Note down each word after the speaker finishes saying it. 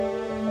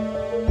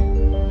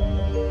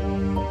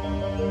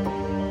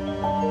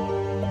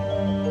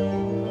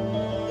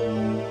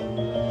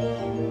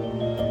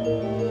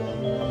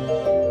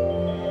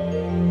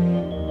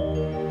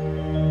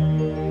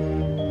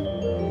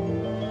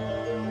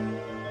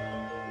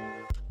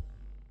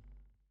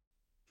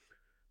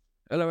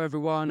Hello,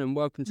 everyone, and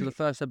welcome to the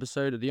first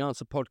episode of the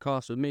Answer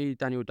Podcast with me,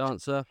 Daniel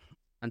Dancer.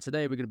 And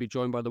today we're going to be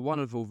joined by the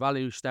wonderful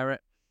Valerie Sterrett,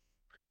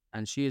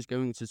 and she is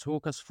going to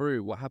talk us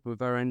through what happened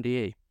with her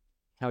NDE.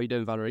 How are you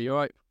doing, Valerie? You all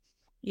right?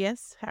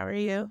 Yes, how are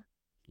you?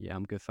 Yeah,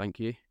 I'm good, thank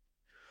you.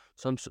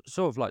 So I'm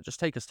sort of like, just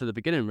take us to the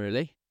beginning,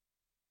 really.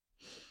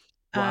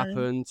 What Um,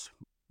 happened?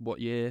 What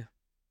year?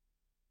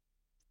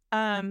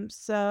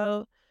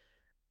 so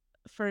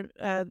for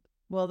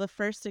the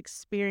first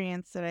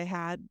experience that I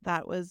had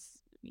that was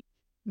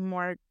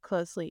more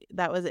closely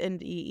that was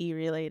NDE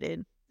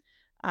related,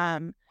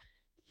 um,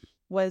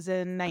 was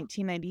in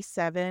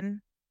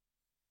 1997,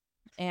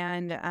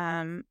 and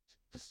I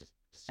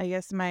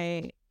guess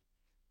my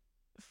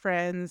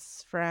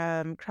friends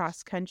from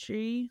cross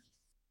country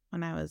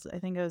when I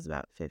think I was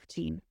about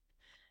 15.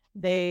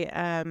 They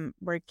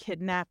were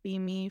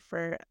kidnapping me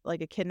for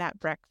like a kidnap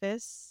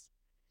breakfast,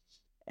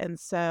 and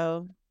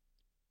so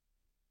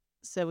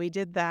we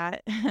did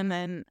that. And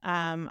then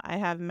I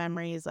have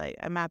memories like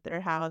I'm at their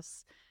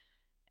house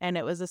and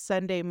it was a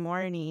Sunday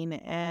morning,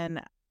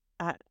 and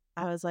I,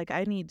 I was like,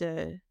 I need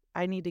to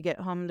get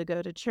home to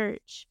go to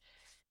church.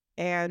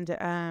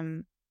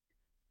 And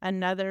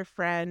another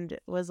friend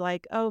was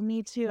like, oh,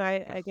 me too,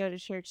 I go to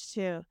church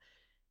too.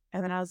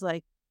 And then I was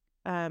like,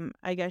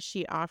 I guess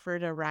she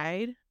offered a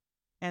ride.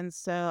 And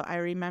so I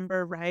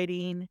remember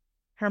riding.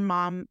 Her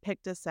mom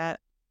picked us up,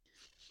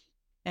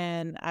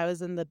 and I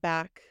was in the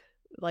back,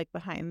 like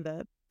behind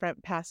the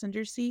front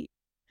passenger seat.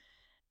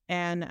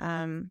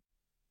 And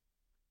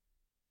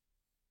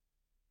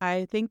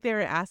I think they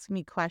were asking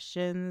me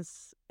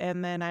questions,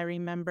 and then I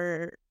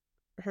remember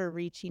her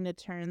reaching to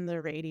turn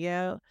the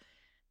radio,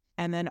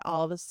 and then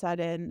all of a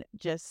sudden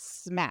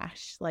just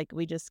smash, like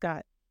we just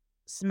got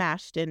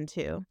smashed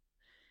into.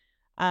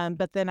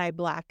 But then I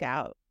black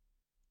out,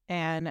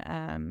 and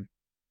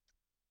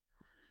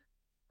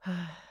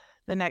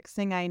the next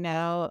thing I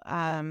know,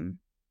 I'm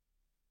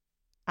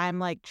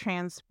like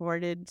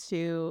transported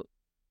to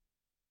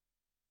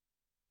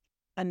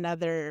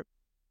another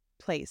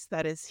place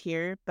that is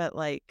here, but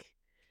like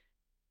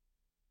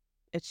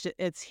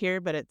it's here,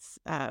 but it's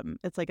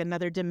like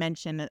another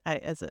dimension,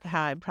 as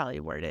how I'd probably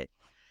word it.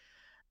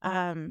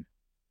 Um,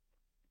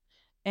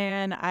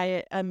 and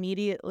I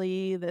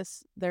immediately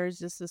there's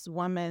just this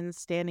woman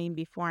standing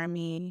before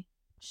me.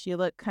 She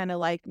looked kind of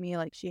like me,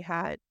 like she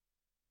had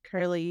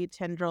curly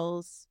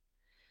tendrils.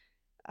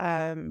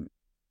 Um,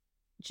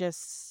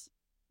 just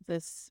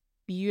this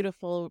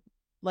beautiful,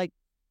 like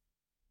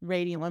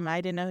radiant woman.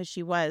 I didn't know who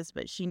she was,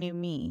 but she knew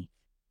me,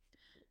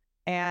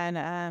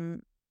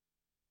 and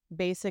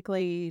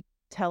basically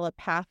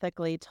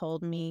telepathically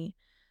told me,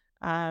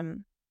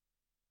 um,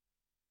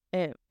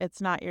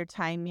 it's not your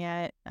time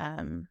yet.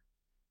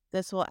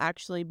 This will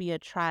actually be a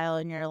trial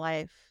in your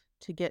life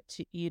to get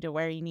to you to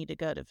where you need to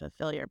go to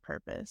fulfill your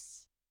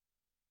purpose.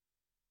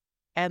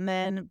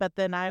 But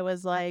then I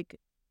was like,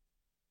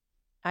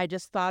 I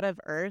just thought of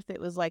Earth. It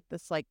was like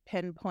this like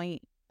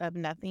pinpoint of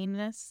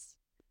nothingness.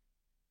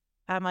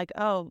 I'm like,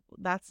 oh,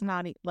 that's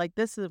not like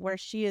this is where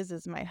she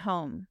is my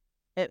home.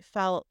 It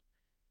felt,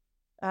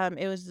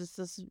 it was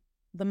just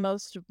the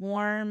most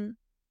warm,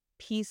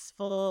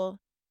 peaceful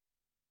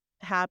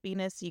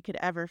happiness you could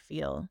ever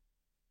feel,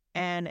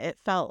 and it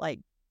felt like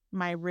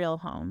my real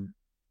home.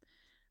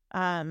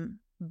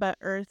 But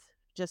Earth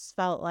just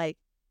felt like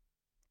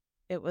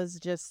it was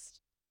just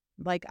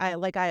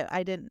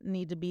I didn't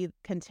need to be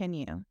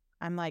continue.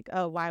 I'm like,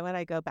 oh, why would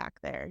I go back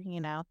there?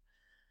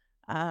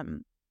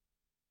 Um,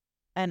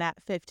 and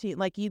at 15,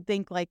 like you'd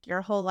think like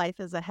your whole life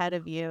is ahead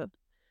of you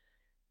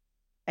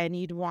and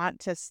you'd want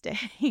to stay,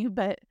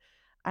 but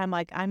I'm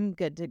like, I'm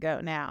good to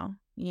go now.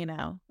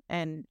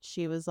 And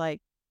she's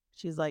like,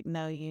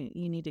 no,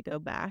 you need to go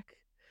back.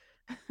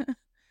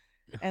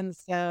 And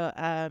so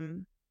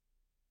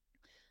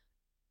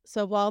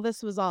while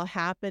this was all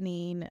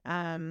happening,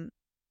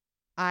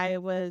 I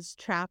was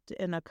trapped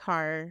in a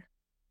car.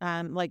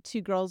 Like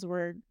two girls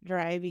were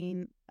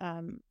driving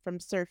from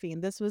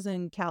surfing. This was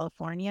in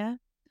California,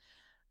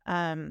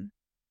 um,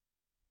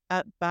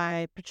 up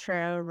by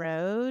Potrero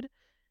Road,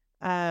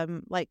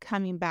 like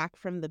coming back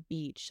from the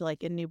beach,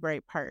 like in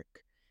Newbury Park.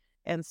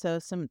 And so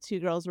some two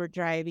girls were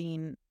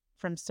driving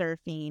from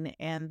surfing,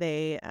 and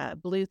they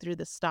blew through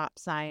the stop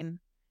sign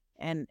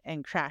and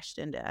crashed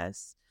into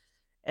us.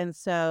 And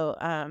so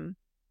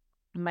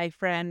my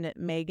friend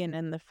Megan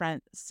in the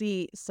front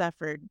seat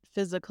suffered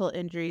physical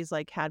injuries,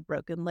 like had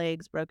broken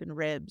legs, broken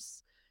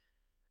ribs.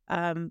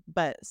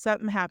 But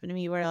something happened to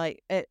me where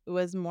like it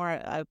was more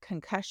a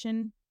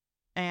concussion,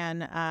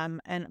 and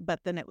but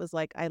then it was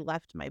like I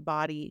left my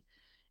body,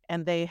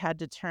 and they had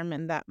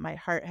determined that my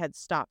heart had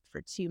stopped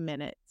for 2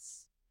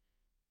 minutes.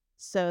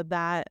 So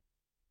that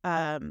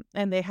and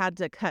they had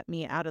to cut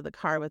me out of the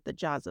car with the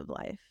jaws of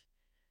life.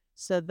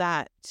 So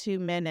that 2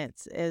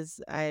 minutes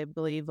is, I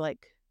believe,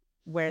 like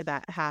where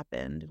that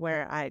happened,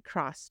 where I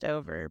crossed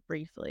over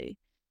briefly.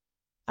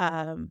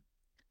 Um,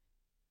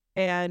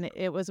 and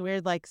it was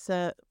weird. Like,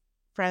 so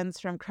friends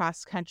from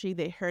cross country,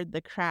 they heard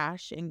the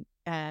crash,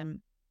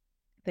 and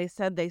They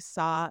said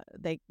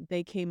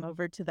they came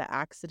over to the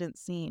accident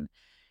scene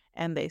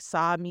and they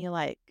saw me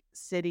like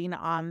sitting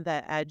on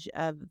the edge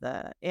of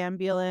the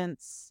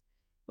ambulance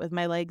with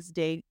my legs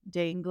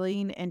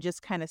dangling and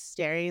just kind of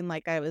staring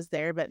like I was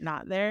there but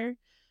not there.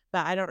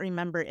 But I don't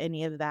remember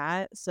any of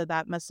that. So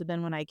that must have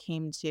been when I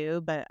came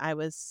to, but I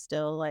was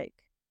still like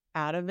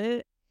out of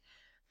it.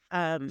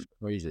 Um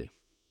Crazy.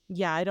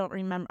 yeah, I don't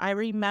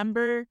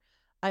remember.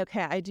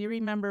 Okay, I do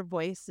remember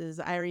voices.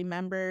 I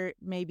remember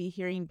maybe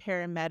hearing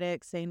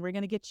paramedics saying, "We're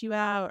gonna get you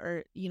out,"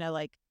 or,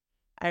 like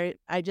I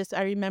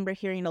remember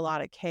hearing a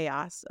lot of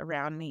chaos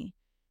around me,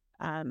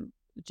 um,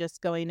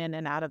 just going in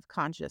and out of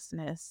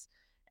consciousness.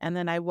 And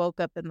then I woke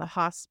up in the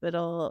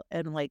hospital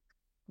and like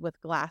with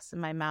glass in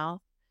my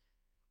mouth.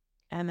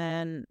 And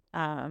then,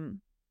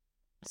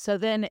 so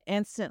then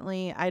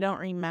instantly, I don't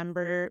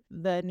remember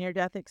the near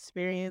death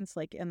experience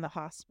like in the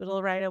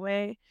hospital right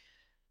away.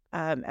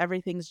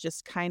 Everything's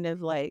just kind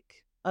of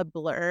like a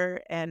blur,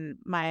 and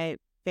my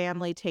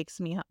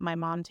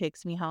mom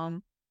takes me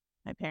home,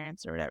 my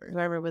parents or whatever,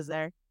 whoever was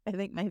there. I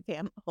think my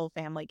whole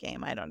family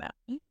came, I don't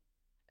know.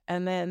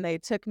 And then they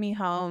took me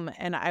home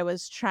and I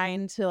was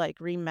trying to like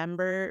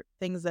remember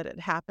things that had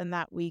happened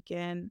that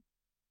weekend.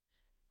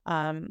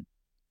 Um,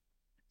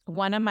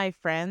 one of my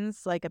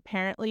friends, like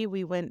apparently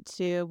we went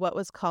to what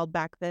was called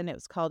back then, it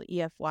was called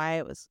EFY.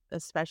 It was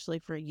especially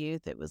for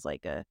youth. It was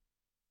like a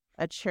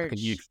Like a church.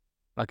 youth,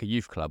 like a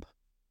youth club.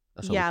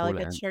 That's what we Yeah, call like it.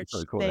 a That's what church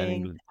we call it in thing,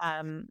 England.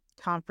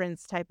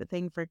 conference type of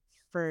thing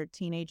for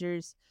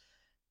teenagers.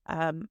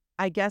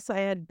 I guess I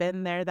had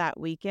been there that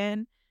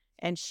weekend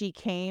and she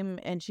came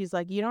and she's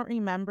like, "You don't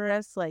remember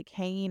us like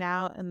hanging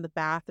out in the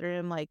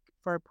bathroom like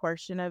for a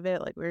portion of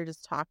it? Like we were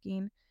just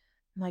talking."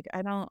 I'm like,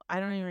 I don't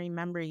even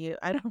remember you.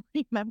 I don't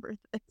remember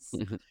this."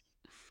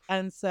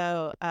 And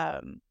so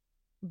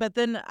but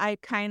then I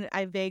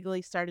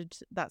vaguely started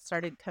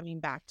coming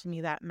back to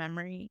me, that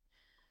memory.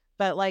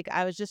 But, like,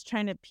 I was just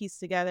trying to piece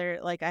together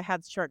like, I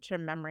had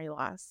short-term memory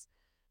loss.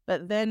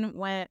 But then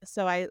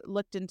I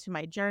looked into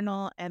my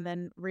journal and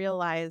then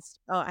realized,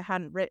 oh, I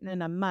hadn't written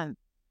in a month.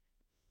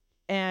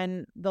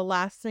 And the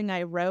last thing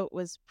I wrote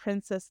was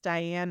Princess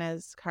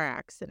Diana's car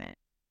accident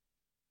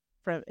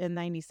from in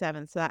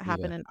 '97, so that Yeah.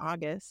 happened in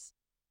August.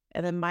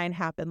 And then mine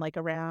happened, like,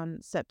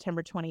 around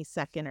September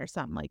 22nd or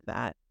something like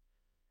that.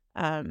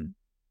 Um,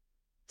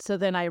 so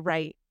then I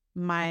write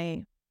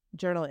my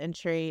journal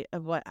entry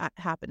of what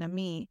happened to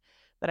me,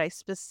 but I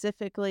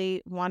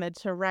specifically wanted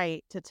to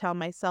write to tell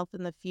myself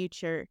in the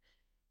future,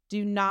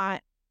 do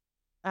not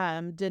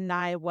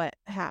deny what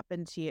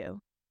happened to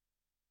you.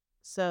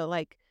 So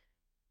like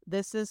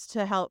this is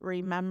to help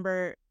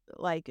remember,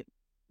 like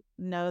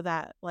know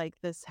that like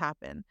this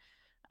happened.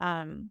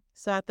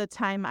 So at the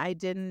time I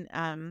didn't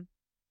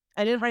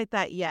write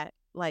that yet.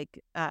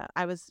 Like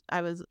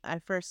I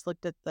first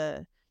looked at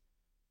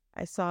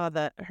I saw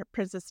her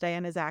Princess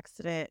Diana's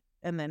accident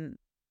and then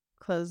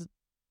closed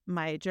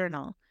my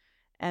journal.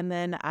 And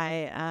then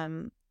I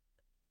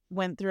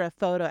went through a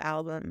photo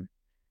album.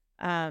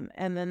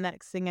 And the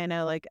next thing I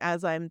know, like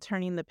as I'm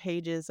turning the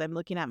pages, I'm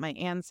looking at my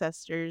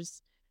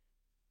ancestors.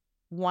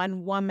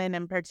 One woman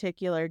in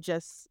particular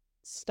just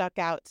stuck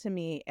out to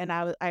me, and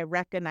I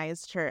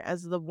recognized her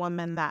as the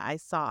woman that I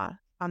saw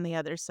on the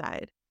other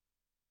side.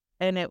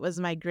 And it was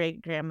my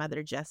great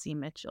grandmother, Jessie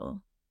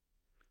Mitchell.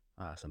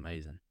 Oh, that's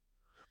amazing.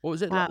 What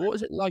was it like? Uh, What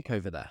was it like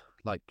over there?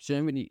 Like, do you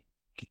know when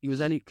you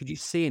was any? Could you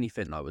see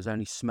anything? Like, was there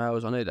any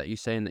smells? I know that you're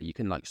saying that you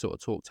can like sort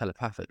of talk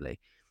telepathically,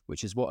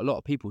 which is what a lot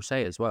of people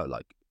say as well.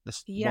 Like,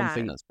 that's one yeah.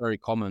 thing that's very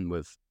common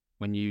with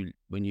when you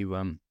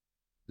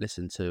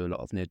listen to a lot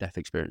of near death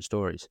experience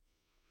stories.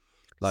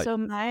 Like, So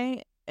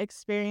my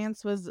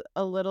experience was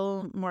a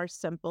little more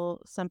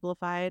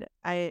simplified.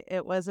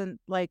 It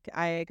wasn't like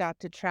I got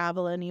to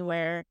travel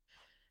anywhere.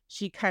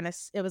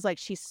 It was like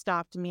she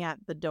stopped me at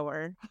the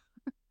door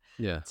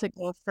yeah, to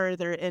go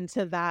further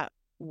into that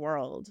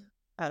world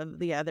of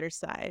the other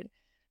side.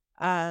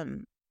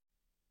 Um,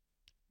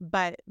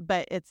 but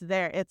it's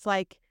there. It's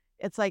like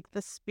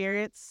the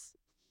spirits,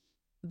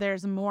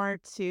 there's more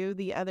to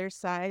the other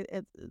side.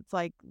 It's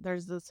like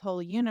there's this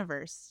whole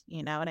universe,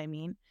 you know what I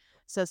mean?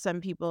 So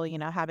some people,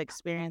 have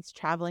experience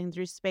traveling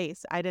through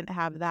space. I didn't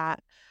have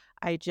that.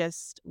 I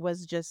just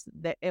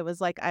that it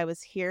was like I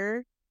was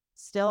here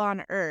still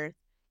on Earth,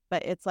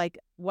 but it's like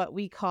what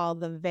we call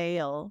the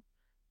veil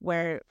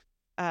where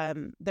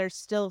there's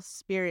still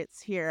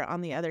spirits here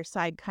on the other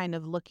side kind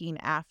of looking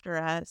after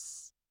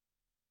us.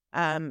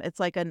 It's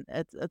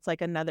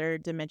like another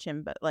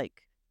dimension, but like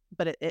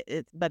but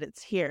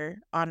it's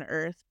here on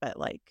Earth, but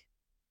like,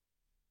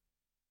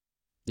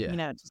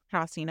 yeah, just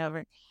crossing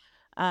over.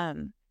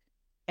 Um,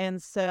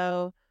 and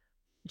so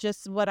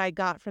just what I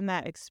got from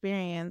that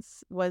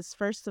experience was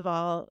first of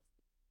all,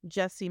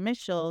 Jessie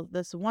Mitchell,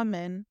 this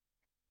woman,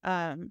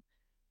 um,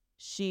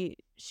 she's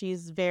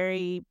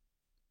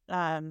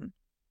um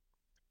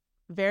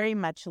very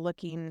much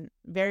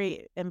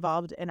very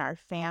involved in our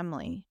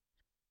family,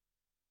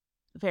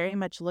 very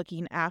much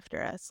looking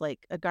after us,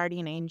 like a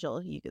guardian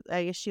angel.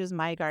 I guess she was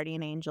my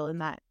guardian angel in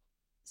that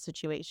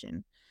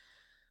situation.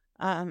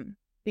 Um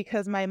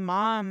because my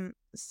mom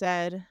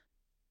said,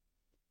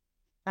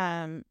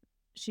 um,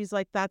 she's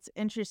like, that's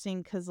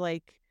interesting because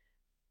like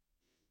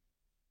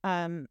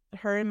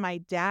her and my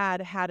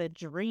dad had a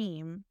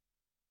dream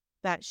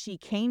that she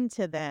came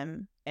to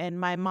them, and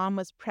my mom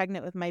was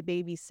pregnant with my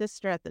baby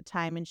sister at the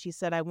time, and she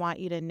said, I want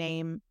you to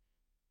name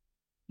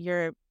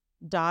your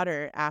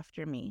daughter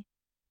after me.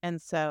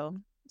 And so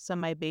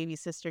my baby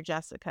sister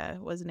Jessica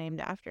was named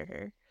after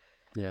her.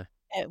 Yeah.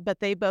 But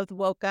they both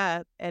woke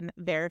up and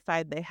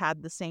verified they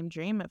had the same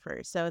dream of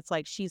her. So it's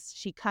like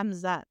she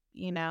comes up,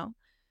 you know.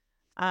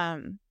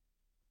 Um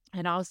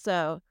and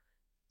also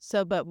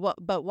but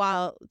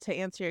while to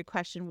answer your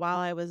question, while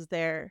I was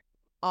there,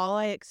 all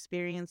I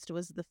experienced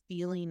was the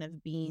feeling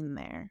of being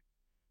there.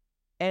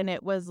 And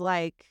it was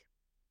like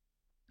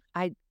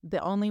the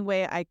only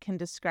way I can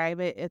describe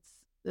it,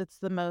 it's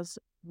the most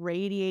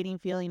radiating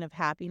feeling of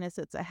happiness.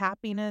 It's a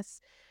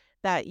happiness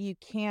that you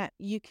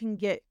can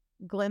get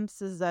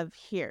glimpses of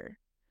here.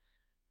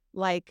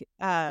 Like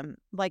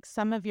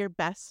some of your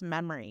best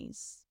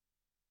memories,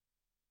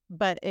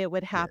 but it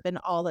would Yeah. happen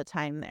all the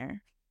time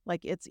there.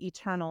 Like it's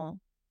eternal.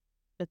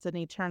 It's an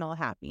eternal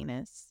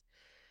happiness.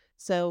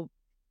 So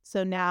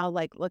so now,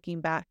 like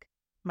looking back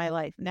my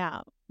life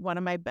now, one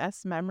of my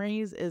best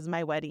memories is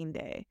my wedding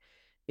day,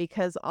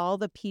 because all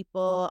the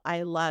people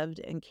I loved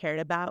and cared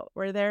about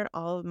were there,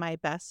 all of my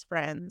best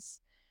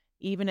friends.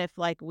 Even if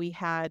like we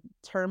had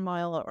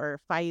turmoil or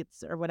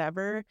fights or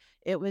whatever,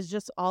 it was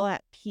just all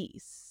at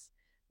peace.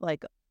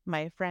 Like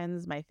my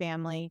friends, my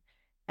family,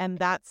 and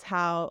that's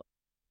how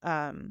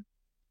um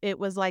it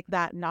was like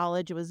that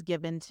knowledge was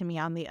given to me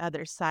on the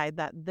other side,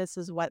 that this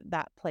is what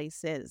that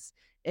place is.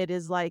 It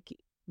is like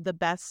the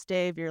best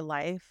day of your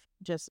life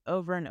just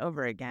over and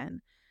over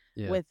again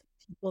Yeah. with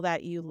people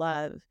that you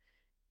love,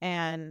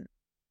 and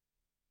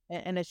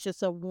it's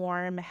just a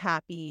warm,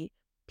 happy,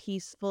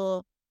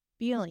 peaceful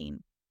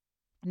feeling.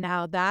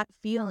 Now that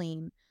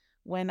feeling,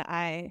 when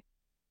I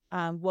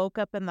woke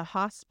up in the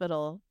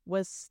hospital,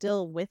 was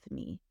still with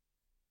me.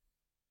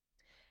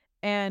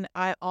 And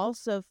I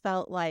also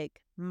felt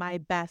like my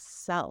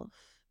best self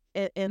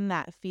in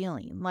that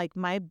feeling. Like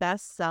my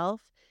best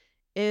self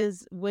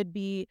would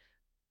be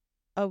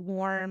a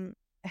warm,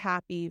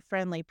 happy,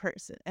 friendly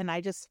person. And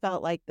I just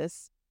felt like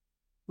this,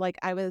 like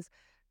I was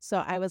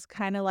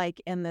kind of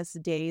like in this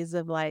daze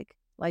of like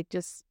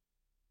just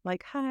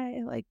like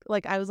hi,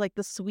 like I was like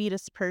the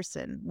sweetest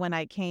person when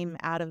I came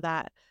out of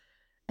that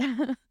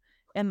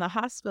in the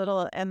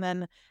hospital.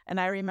 And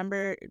I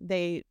remember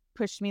they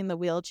pushed me in the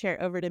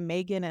wheelchair over to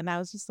Megan, and I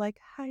was just like,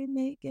 "Hi,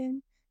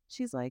 Megan."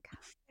 She's like,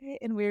 "Hi,"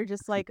 and we were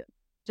just like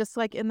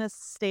in this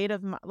state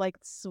of like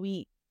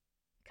sweet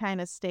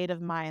kind of state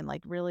of mind,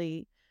 like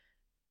really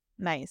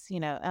nice, you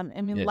know. I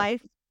mean, Yeah.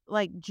 life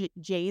like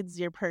jades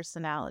your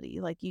personality,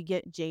 like you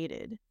get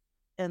jaded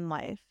in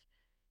life,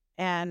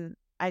 and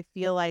I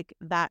feel like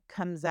that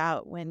comes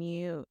out when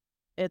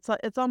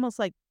it's almost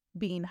like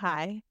being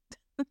high.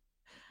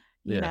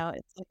 You Yeah. know,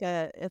 it's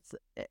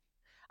like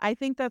I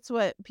think that's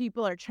what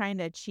people are trying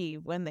to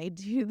achieve when they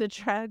do the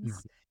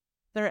drugs.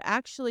 They're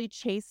actually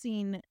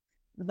chasing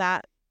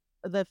that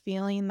the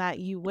feeling that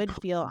you would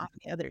feel on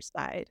the other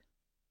side,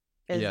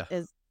 Yeah.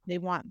 is they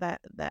want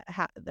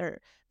they're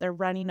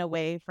running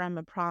away from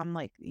a problem,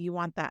 like you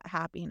want that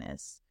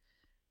happiness.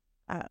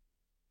 Uh,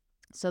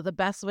 so the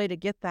best way to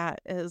get that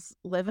is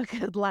live a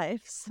good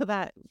life so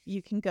that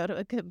you can go to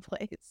a good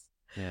place.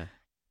 Yeah. So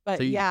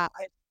But yeah,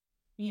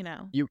 you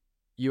know, you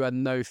you had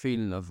no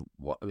feeling of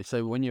what?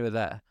 So when you were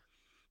there,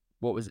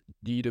 what was?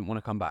 You didn't want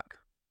to come back?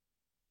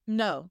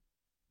 no,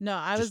 no,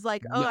 I Just was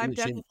like, oh, I'm done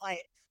literally, with life.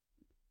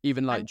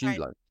 even I'm like, do you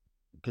fine. like?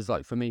 Because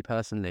like for me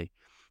personally,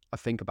 I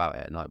think about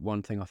it, and like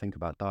one thing I think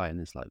about dying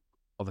is like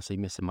obviously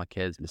missing my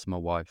kids, missing my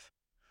wife,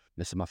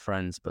 missing my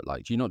friends. But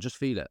like, do you not just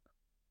feel it?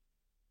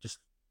 Just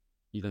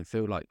you don't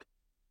feel like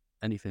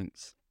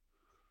anything's.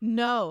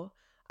 No,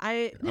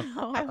 I I've,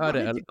 no, I I've heard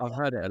it. wanted to I've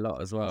heard it a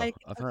lot as well. like,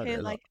 I've heard okay, it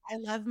a lot. like I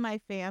love my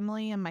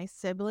family and my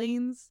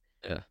siblings,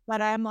 Yeah.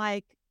 but I'm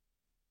like,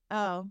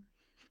 oh,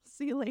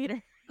 see you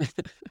later.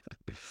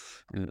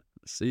 Yeah.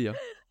 See ya.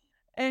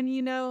 And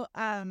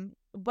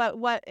but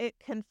what it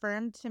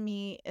confirmed to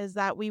me is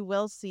that we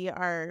will see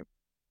our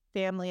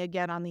family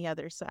again on the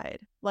other side.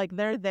 Like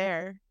they're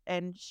there,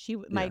 and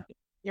Yeah.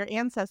 your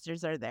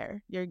ancestors are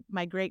there.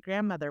 My great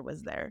grandmother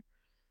was there.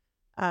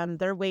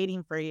 They're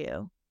waiting for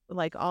you.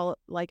 Like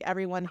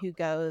everyone who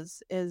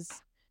goes is,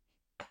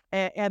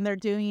 and they're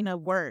doing a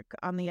work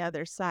on the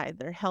other side.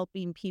 They're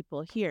helping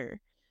people here.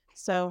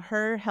 So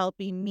her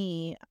helping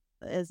me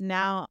is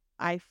now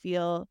I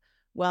feel,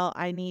 well,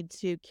 I need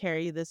to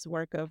carry this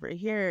work over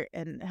here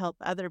and help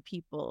other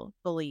people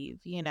believe,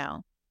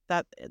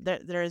 that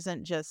there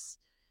isn't just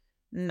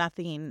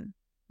nothing,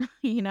 Yeah.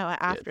 It's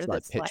after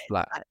like this life. pitch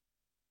black.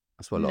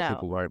 That's what a lot of No,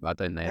 people worry about,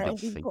 don't they? They right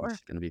just think before.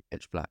 it's going to be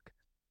pitch black.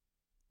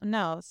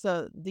 No,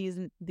 so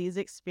these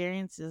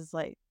experiences,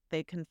 like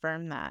they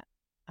confirm that.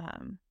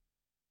 Um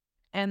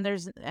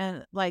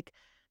and like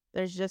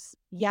there's just,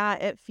 yeah,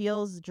 it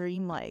feels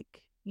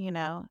dreamlike,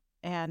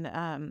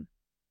 and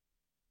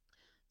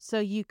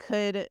So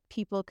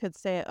people could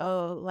say,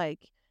 oh,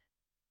 like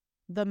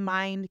the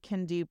mind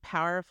can do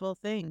powerful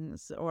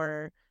things,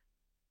 or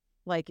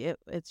like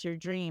it's your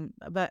dream.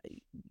 But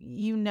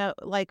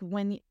like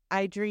when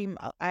I dream,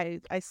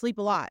 I sleep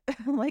a lot.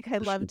 Like I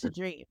love to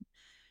dream.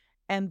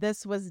 And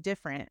this was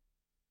different.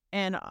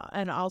 And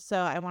also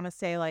I want to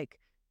say, like,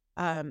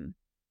 um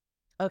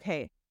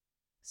okay,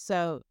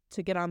 so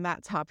to get on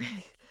that topic,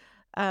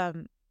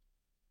 um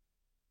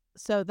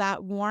so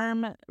that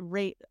warm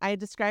rate, I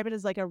describe it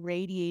as like a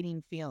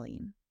radiating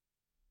feeling.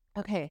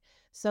 Okay,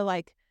 so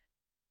like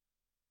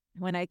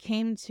when I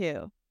came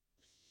to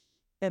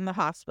in the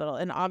hospital,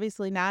 and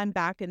obviously now I'm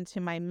back into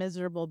my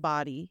miserable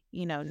body,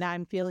 now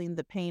I'm feeling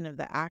the pain of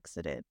the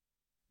accident,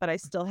 but I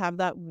still have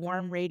that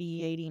warm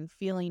radiating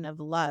feeling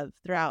of love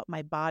throughout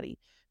my body.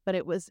 But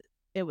it was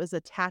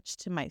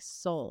attached to my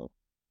soul.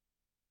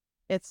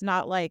 It's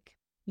not like,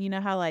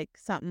 how like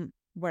something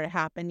were to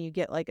happen, you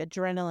get like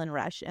adrenaline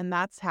rush, and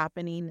that's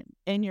happening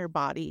in your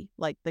body,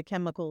 like the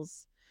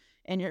chemicals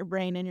in your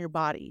brain, in your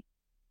body.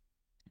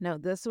 No,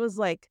 this was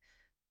like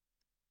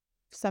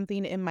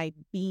something in my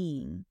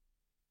being.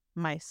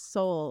 My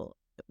soul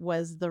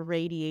was the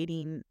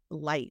radiating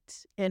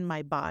light in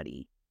my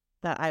body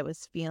that I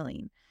was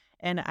feeling.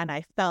 And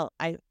I felt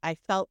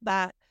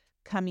that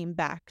coming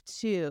back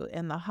too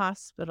in the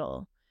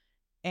hospital.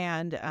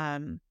 And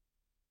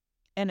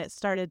it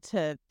started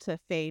to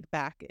fade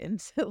back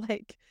into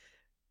like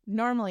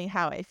normally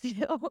how I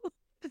feel.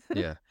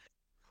 Yeah.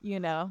 you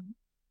know.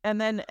 And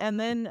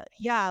then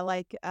yeah,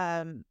 like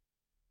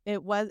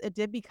it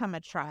did become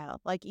a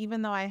trial. Like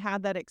even though I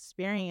had that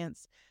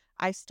experience,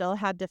 I still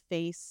had to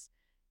face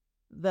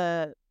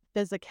the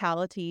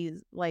physicalities,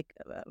 like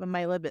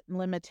my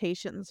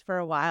limitations for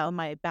a while.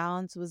 My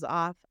balance was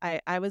off.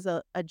 I was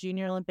a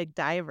junior Olympic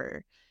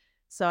diver.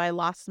 So I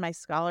lost my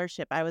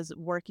scholarship. I was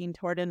working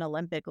toward an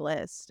Olympic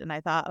list, and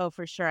I thought, oh,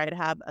 for sure I'd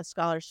have a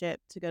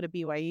scholarship to go to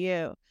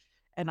BYU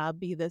and I'll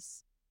be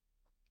this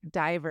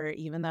diver,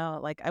 even though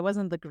like I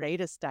wasn't the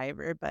greatest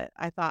diver, but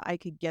I thought I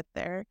could get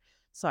there.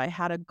 So I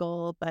had a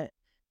goal. But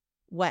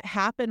what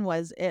happened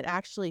was it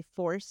actually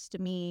forced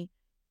me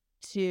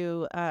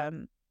to,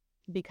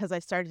 because I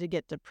started to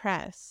get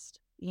depressed.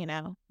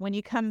 When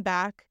you come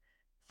back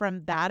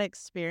from that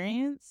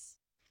experience,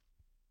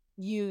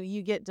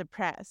 you get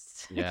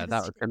depressed Yeah,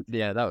 because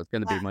that was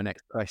gonna be my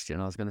next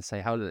question. I was gonna say,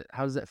 how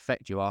does it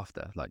affect you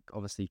after? Like,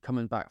 obviously,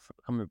 coming back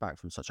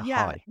from such a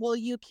yeah, high. well,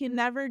 you can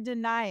never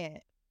deny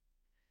it,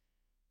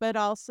 but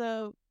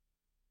also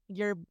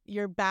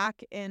you're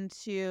back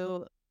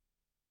into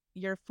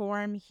your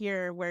form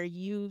here where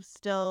you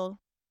still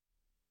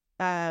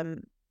have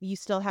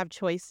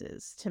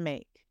choices to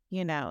make,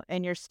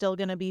 and you're still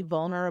going to be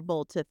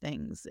vulnerable to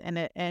things.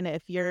 And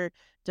if you're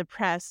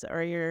depressed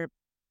or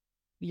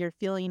you're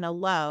feeling a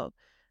low,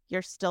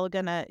 you're still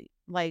going to,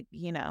 like,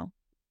 you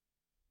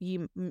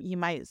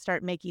might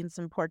start making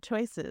some poor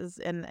choices.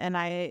 And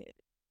I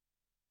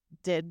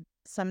did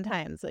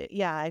sometimes.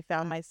 Yeah, I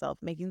found myself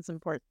making some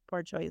poor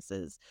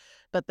choices.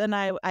 But then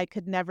I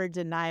could never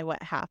deny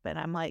what happened.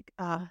 I'm like,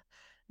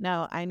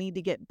 no, I need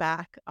to get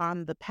back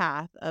on the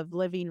path of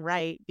living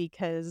right,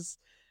 because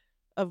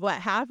of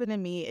what happened to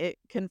me. It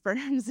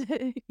confirms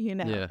it,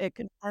 Yeah. it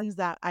confirms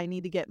that I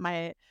need to get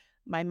my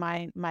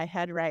mind, my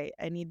head right.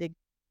 I need to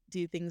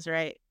do things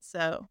right.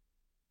 So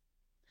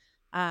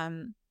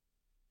um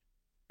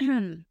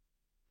I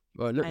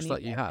Well, it looks need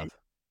like you have.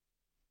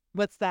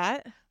 what's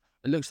that?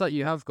 It looks like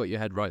you have got your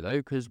head right though,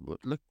 because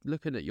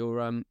looking at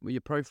your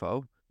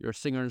profile, you're a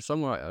singer and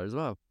songwriter as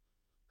well.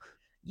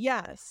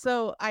 Yeah,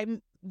 so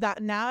I'm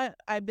that now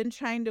I've been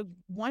trying to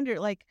wonder,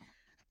 like,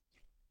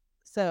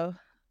 so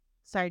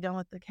sorry, don't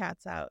let the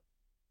cats out.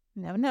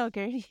 No, no,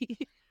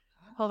 Gertie.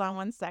 Hold on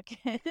one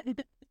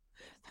second.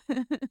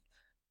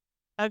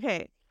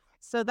 Okay.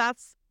 So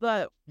that's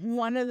the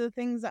one of the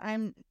things that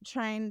I'm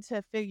trying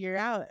to figure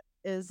out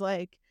is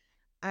like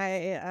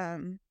I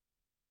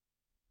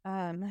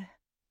um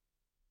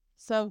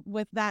so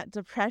with that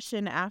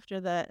depression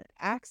after the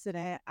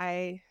accident,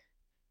 I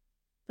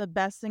the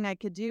best thing I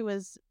could do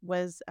was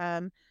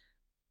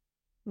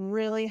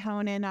really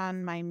hone in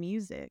on my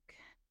music,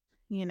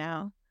 you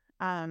know.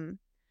 Um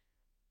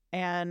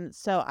and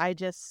so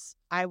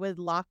I would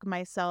lock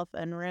myself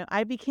in room.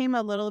 I became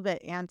a little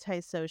bit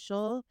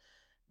antisocial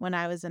when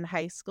I was in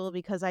high school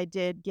because I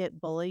did get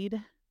bullied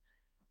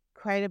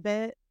quite a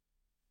bit.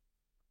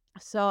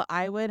 So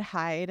I would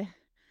hide.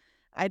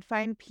 I'd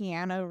find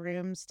piano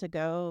rooms to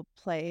go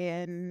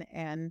play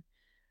in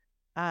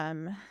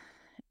um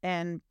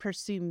and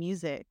pursue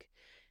music.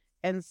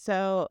 And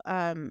so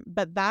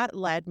but that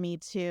led me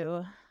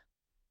to,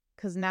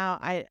 cuz now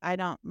I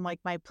don't, like,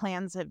 my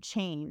plans have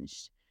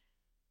changed.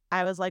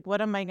 I was like,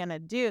 what am I going to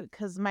do?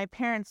 Cuz my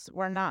parents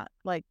were not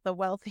like the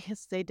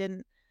wealthiest. They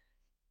didn't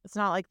It's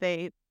not like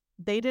they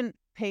didn't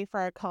pay for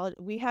our college.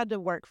 We had to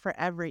work for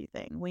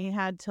everything. We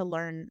had to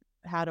learn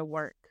how to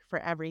work for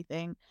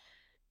everything.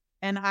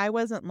 And I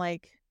wasn't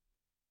like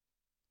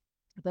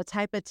the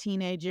type of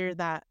teenager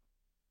that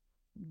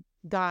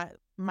got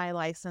my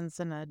license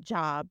and a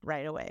job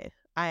right away.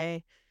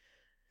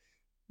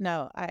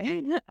 No,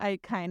 I I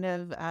kind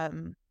of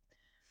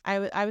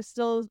I was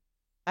still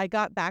I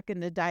got back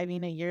into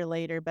diving a year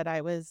later, but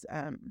I was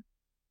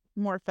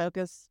more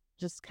focused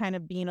just kind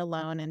of being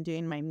alone and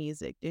doing my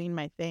music, doing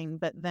my thing.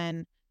 But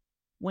then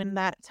when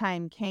that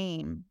time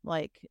came,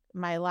 like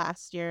my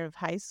last year of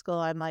high school,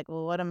 I'm like,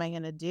 well, what am I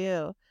going to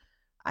do?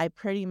 I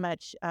pretty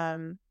much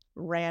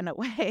ran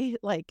away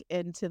like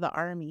into the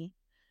army.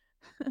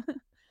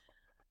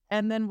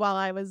 And then while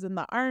I was in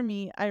the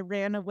army, I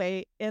ran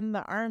away in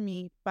the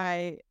army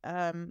by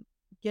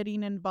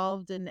getting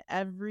involved in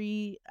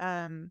every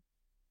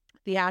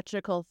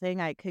theatrical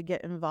thing I could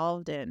get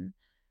involved in.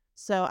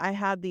 So I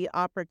had the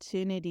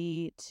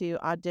opportunity to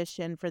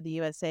audition for the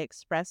USA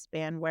Express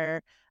Band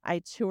where I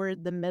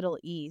toured the Middle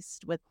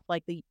East with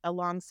like the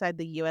alongside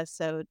the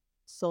USO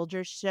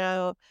Soldier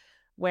Show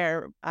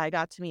where I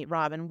got to meet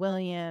Robin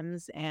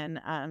Williams and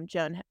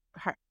Joan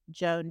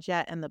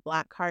Jett and the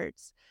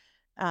Blackhearts.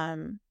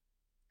 Um,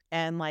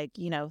 and like,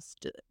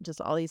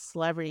 just all these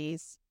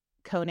celebrities,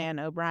 Conan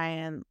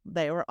O'Brien,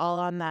 they were all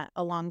on that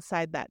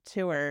alongside that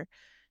tour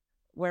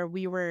where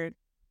we were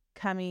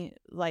coming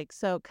like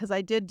so because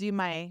I did do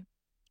my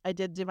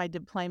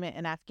deployment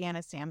in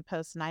Afghanistan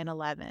post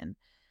 9/11.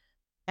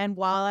 And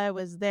while I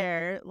was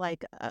there,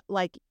 like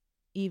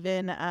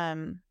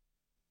even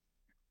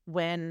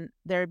when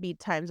there'd be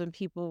times when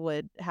people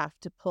would have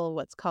to pull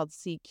what's called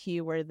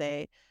CQ, where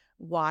they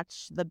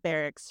watch the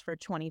barracks for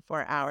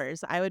 24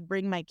 hours, I would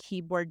bring my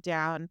keyboard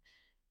down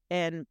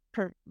and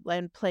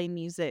play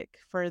music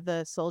for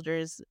the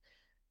soldiers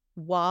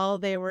while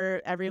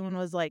everyone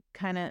was like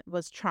kind of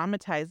was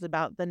traumatized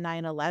about the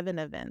 9/11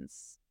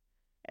 events.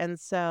 And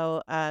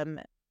so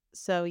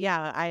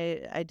yeah,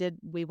 I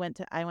went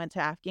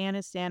to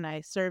Afghanistan,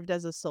 I served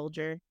as a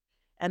soldier,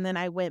 and then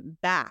I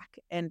went back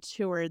and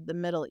toured the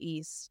Middle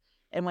East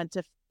and went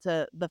to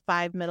the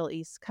five Middle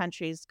East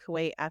countries: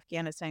 Kuwait,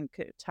 Afghanistan,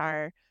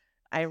 Qatar,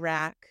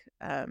 Iraq,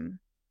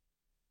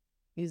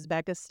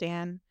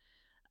 Uzbekistan,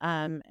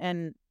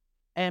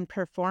 and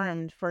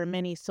performed for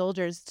many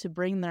soldiers to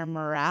bring their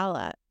morale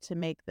up, to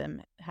make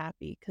them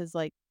happy, because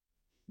like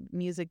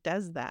music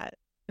does that.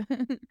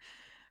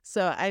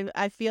 So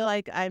I feel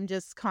like I'm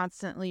just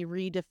constantly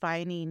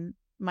redefining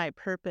my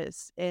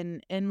purpose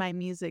in my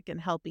music and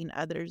helping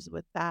others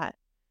with that,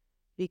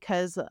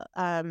 because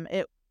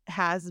it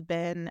has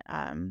been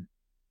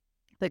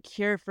the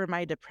cure for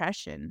my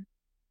depression,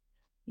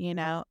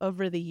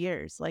 over the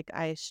years. Like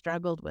I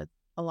struggled with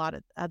a lot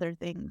of other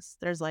things.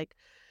 There's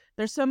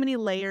so many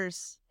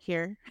layers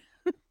here,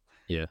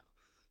 Yeah.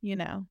 you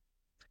know.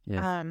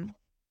 Yeah. Um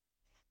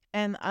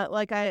and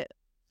like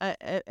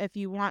if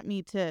you want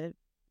me to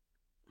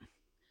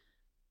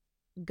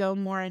go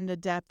more into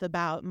depth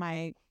about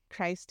my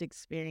Christ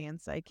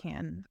experience, I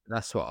can.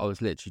 That's what I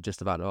was literally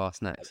just about to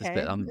ask next. This bit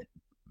Okay. I'm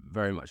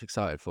very much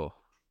excited for.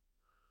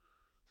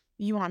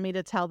 You want me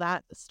to tell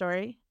that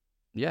story?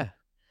 Yeah.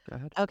 Go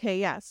ahead. Okay,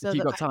 yeah. If So you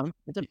the got time,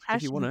 if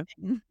you want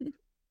depression to.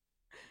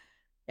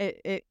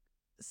 thing, it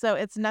so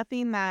it's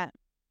nothing that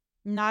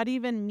not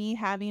even me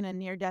having a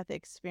near death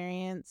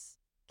experience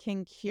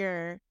can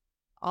cure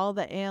all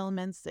the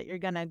ailments that you're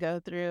going to go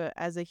through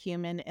as a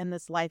human in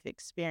this life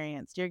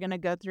experience. You're going to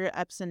go through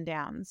ups and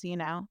downs,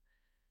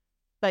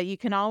 but you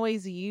can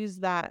always use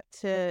that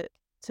to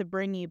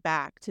bring you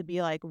back, to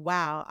be like,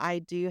 wow, I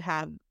do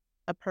have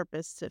a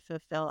purpose to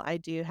fulfill. I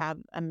do have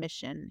a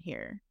mission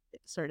here,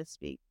 so to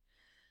speak.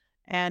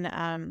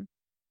 And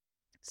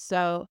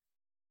so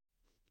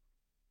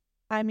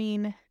I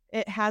mean,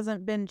 it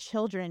hasn't been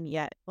children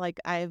yet. Like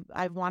I've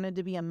wanted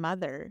to be a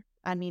mother.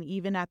 I mean,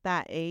 even at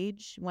that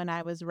age, when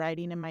I was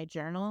writing in my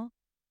journal,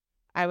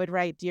 I would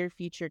write dear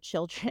future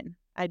children.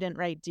 I didn't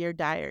write dear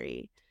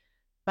diary,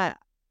 but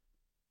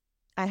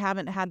I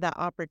haven't had that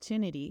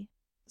opportunity.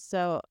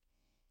 So,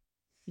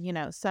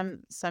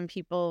 some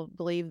people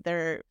believe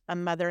they're a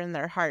mother in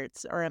their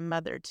hearts or a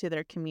mother to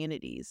their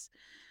communities.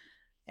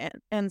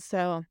 And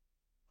so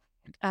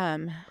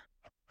um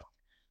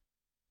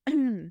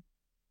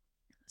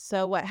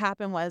so what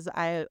happened was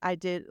I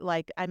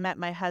met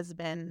my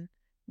husband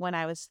when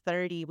I was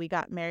 30. We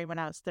got married when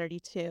I was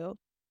 32.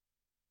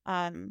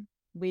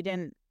 We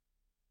didn't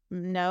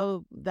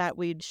know that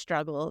we'd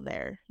struggle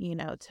there,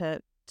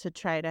 to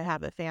try to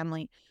have a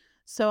family.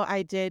 So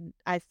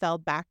I fell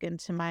back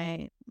into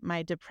my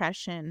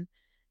depression,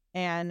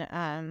 and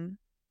um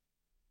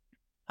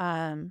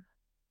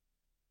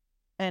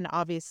and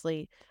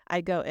obviously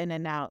I go in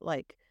and out,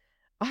 like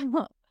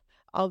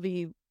I'll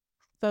be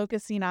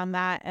focusing on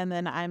that, and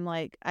then I'm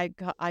like I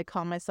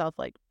call myself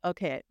like,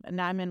 okay,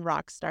 now I'm in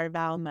rock star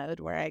Val mode,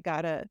 where I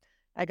gotta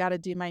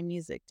do my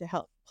music to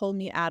help pull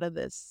me out of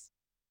this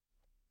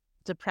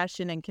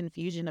depression and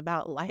confusion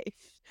about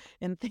life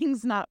and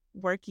things not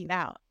working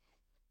out,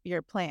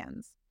 your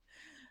plans.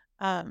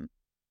 um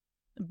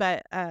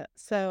but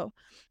so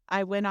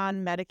I went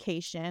on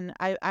medication.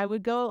 I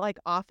would go like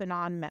off and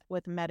on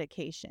with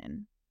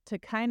medication to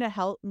kind of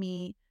help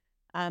me.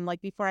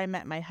 Like before I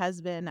met my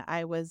husband,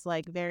 I was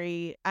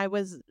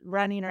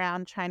running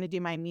around trying to do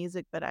my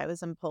music, but I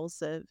was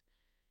impulsive,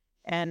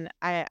 and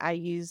I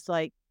used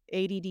like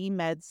ADD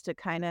meds to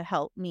kind of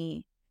help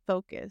me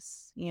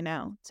focus,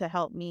 to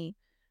help me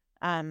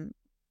um,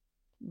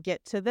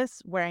 get to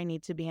this where I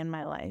need to be in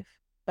my life.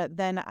 But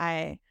then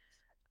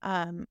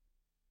um,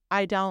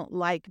 I don't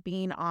like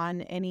being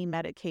on any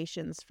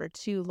medications for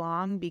too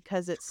long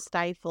because it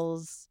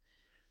stifles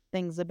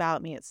things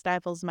about me. It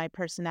stifles my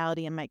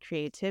personality and my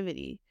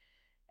creativity.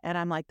 And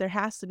I'm like, there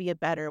has to be a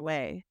better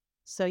way.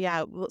 So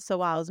yeah, so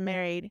while I was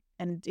married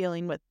and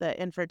dealing with the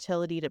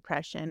infertility,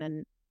 depression,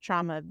 and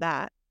trauma of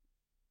that,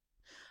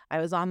 I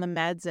was on the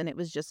meds and it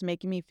was just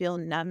making me feel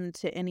numb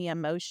to any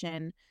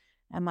emotion.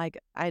 I'm like,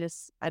 I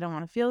don't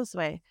want to feel this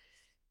way.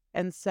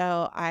 And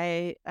so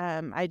I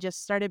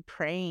just started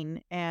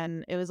praying,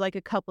 and it was like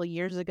a couple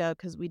years ago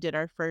because we did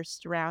our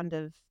first round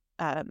of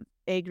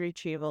egg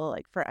retrieval,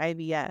 like for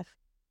IVF.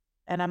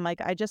 And I'm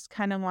like, I just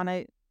kind of want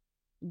to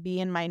be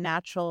in my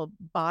natural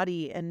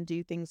body and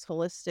do things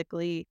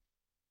holistically,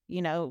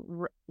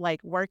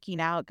 like working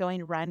out,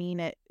 going running.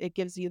 It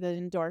gives you the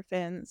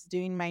endorphins.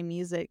 Doing my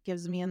music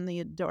gives me in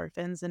the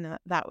endorphins, and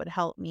that would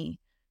help me.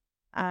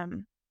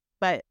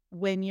 But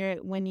when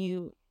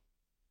you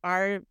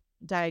are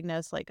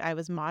diagnosed, like I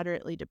was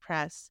moderately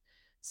depressed,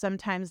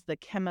 sometimes the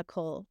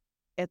chemical,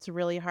 it's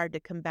really hard to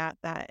combat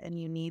that, and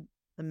you need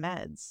the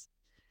meds,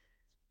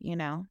 you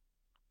know?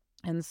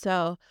 And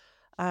so,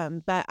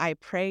 but I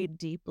prayed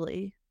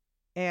deeply.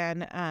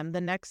 And the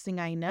next thing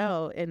I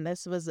know, and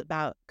this was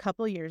about a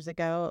couple years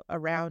ago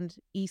around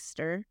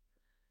Easter,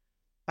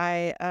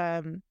 I,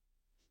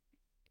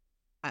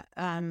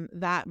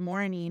 that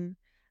morning,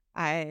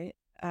 I,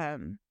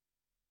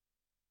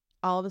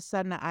 all of a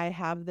sudden I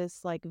have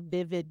this like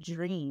vivid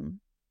dream,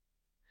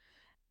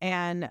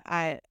 and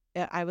I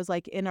was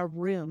like in a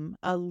room,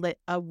 a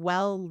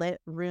well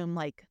lit room,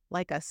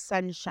 like a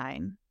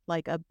sunshine,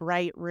 like a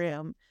bright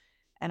room.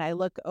 And I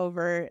look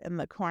over in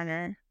the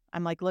corner.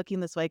 I'm like looking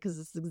this way because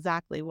it's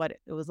exactly what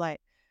it was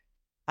like.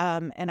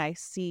 And I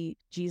see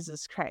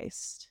Jesus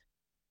Christ,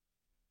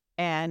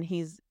 and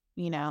he's,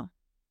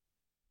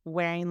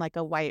 wearing like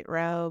a white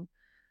robe.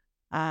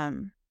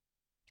 Um,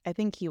 I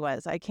think he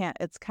was. I can't.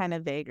 It's kind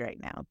of vague right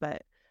now,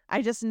 but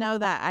I just know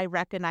that I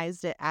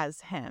recognized it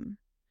as him,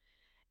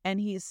 and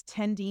he's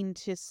tending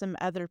to some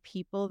other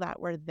people that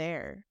were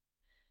there.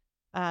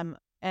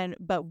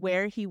 But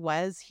where he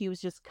was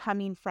just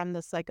coming from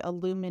this like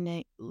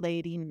illuminating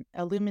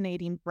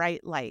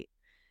bright light.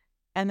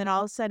 And then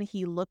all of a sudden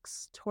he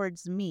looks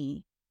towards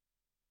me,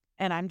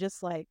 and I'm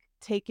just like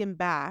taken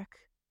back.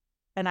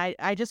 And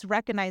I just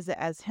recognize it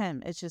as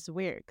him. It's just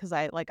weird because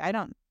I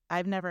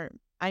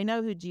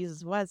know who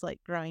Jesus was like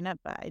growing up,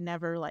 but I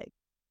never like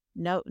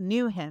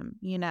knew him,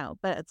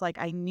 but it's like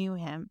I knew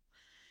him.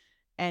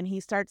 And he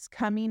starts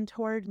coming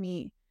toward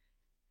me.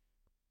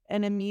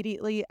 And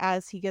immediately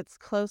as he gets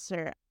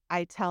closer,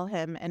 I tell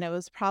him, and it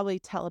was probably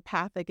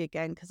telepathic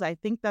again, because I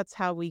think that's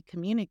how we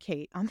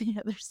communicate on the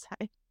other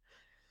side.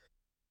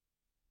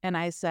 And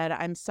I said,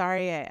 I'm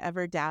sorry I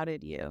ever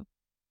doubted you.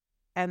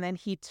 And then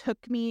he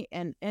took me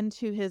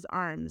into his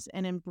arms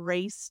and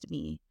embraced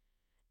me,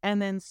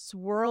 and then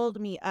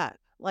swirled me up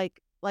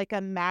like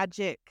a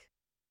magic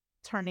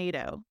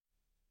tornado,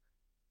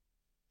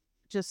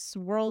 just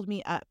swirled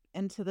me up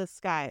into the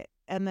sky.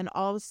 And then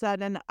all of a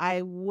sudden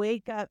I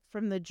wake up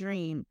from the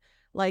dream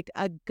like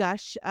a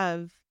gush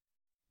of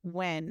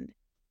wind.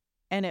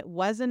 And it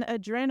wasn't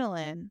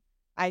adrenaline.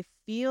 I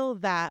feel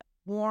that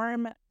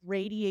warm,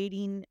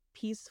 radiating,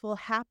 peaceful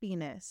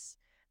happiness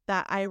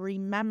that I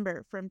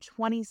remember from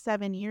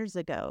 27 years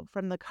ago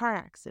from the car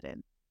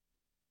accident.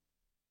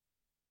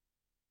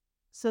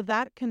 So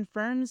that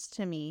confirms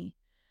to me,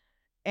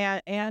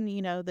 and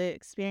the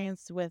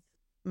experience with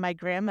my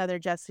grandmother,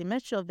 Jessie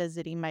Mitchell,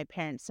 visiting my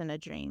parents in a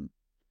dream,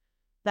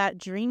 that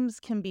dreams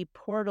can be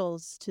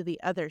portals to the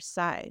other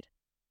side.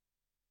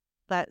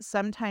 That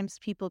sometimes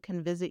people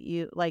can visit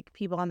you, like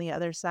people on the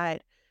other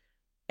side,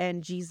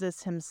 and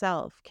Jesus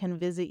himself can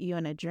visit you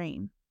in a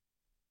dream.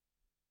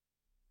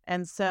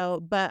 And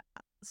so,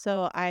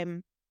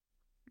 I'm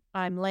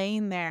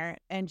laying there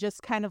and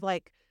just kind of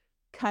like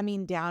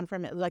coming down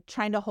from it, like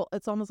trying to hold,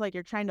 it's almost like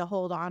you're trying to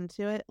hold on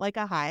to it, like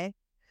a high,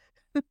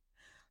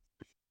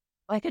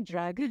 like a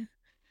drug.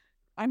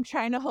 I'm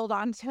trying to hold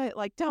on to it,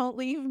 like, don't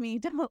leave me,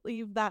 don't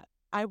leave that.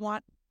 I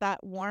want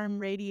that warm,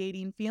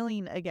 radiating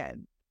feeling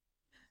again.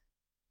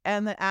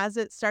 And then as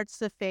it starts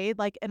to fade,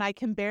 like, and I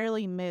can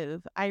barely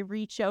move, I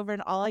reach over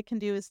and all I can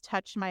do is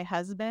touch my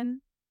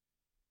husband.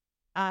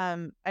 I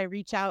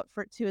reach out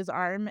to his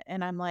arm,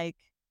 and I'm like,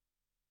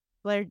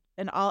 Blair,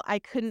 and all, I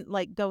couldn't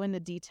like go into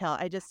detail.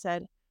 I just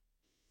said,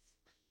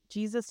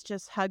 Jesus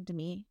just hugged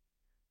me.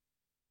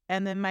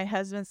 And then my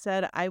husband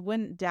said, I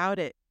wouldn't doubt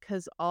it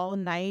because all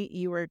night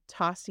you were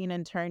tossing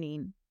and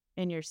turning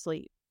in your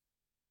sleep.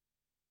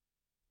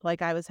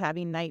 Like I was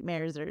having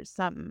nightmares or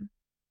something.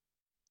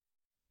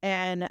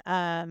 And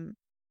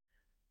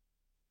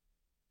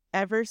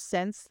ever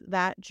since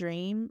that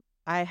dream,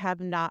 I've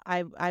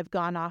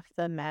gone off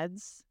the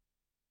meds.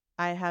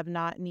 I have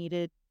not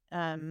needed,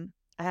 I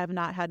have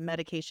not had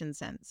medication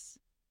since.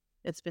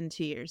 It's been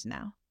 2 years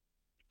now.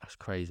 That's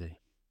crazy.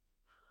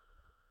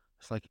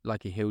 It's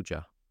like he healed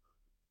you.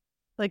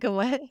 Like a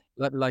what?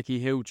 Like he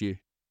healed you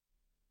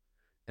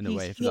in a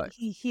way. If like,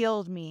 He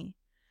healed me.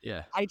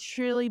 yeah, I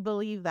truly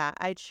believe that.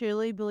 I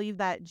truly believe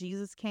that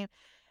Jesus came,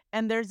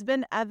 and there's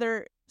been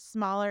other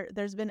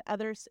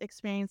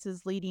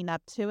experiences leading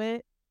up to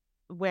it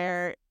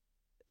where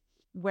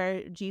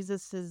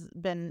Jesus has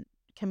been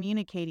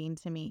communicating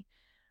to me.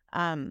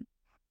 Um,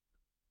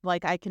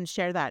 like I can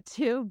share that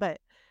too, but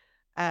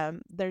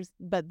those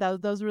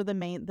are the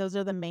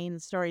main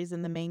stories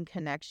and the main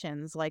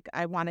connections. Like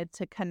I wanted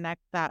to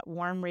connect that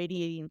warm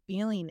radiating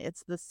feeling.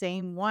 It's the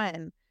same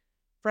one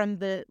from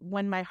the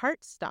when my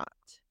heart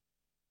stopped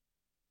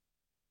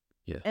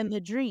yeah, in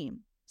the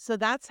dream. So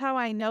that's how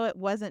I know it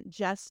wasn't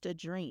just a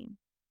dream.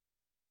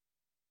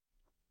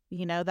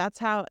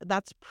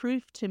 That's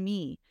proof to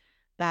me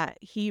that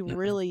he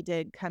really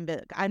did come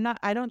back.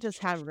 I don't just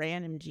have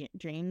random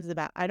dreams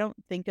about, I don't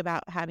think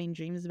about having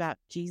dreams about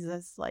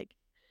Jesus. Like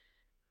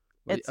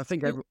well, I it's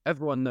think too,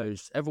 everyone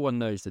knows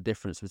the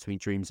difference between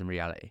dreams and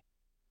reality.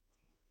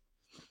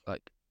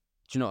 Like,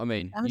 do you know what I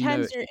mean? You know,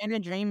 sometimes you're in a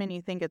dream and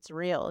you think it's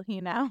real,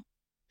 you know?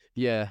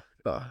 yeah,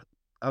 but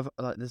I've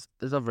like there's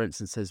other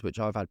instances which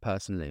I've had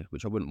personally,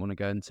 which I wouldn't want to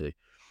go into,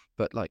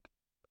 but like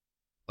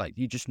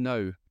you just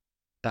know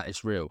that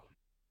it's real,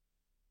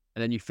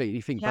 and then you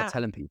think about Yeah.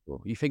 telling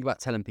people,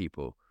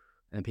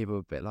 and people are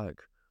a bit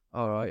like,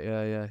 all right,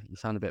 yeah, yeah, you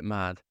sound a bit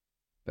mad,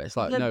 but it's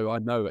like, The no, I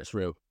know it's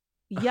real.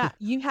 Yeah,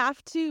 you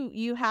have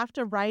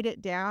to write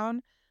it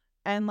down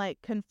and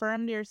like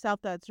confirm to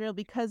yourself that it's real,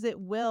 because it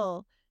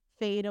will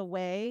fade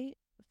away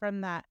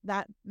from that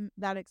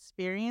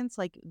experience,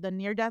 like the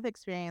near death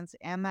experience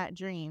and that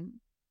dream.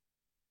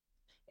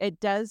 It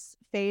does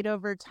fade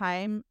over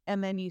time,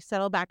 and then you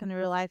settle back into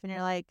real life and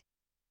you're like,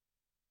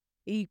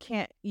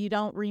 you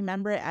don't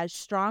remember it as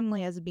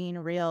strongly as being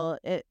real.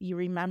 You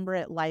remember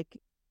it like,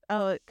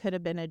 oh, it could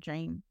have been a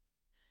dream.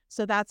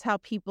 So that's how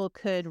people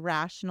could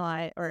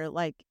rationalize, or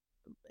like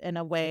in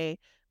a way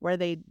where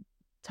they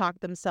talk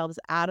themselves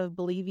out of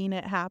believing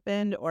it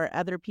happened, or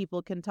other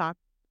people can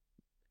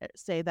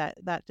say that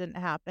that didn't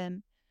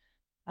happen.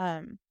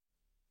 Um,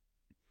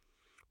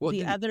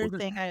 the other What did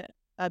thing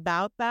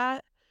about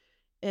that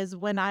is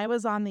when I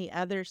was on the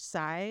other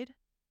side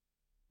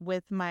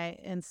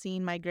and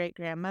seeing my great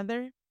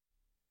grandmother,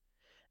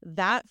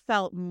 that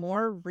felt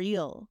more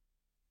real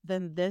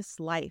than this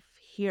life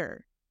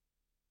here.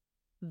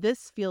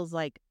 This feels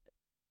like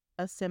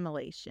a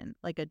simulation,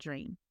 like a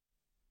dream.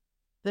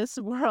 This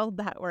world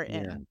that we're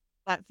yeah,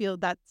 in,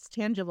 that's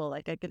tangible.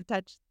 Like I can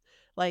touch,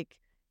 like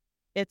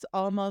it's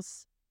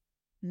almost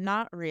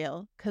not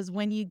real, because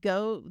when you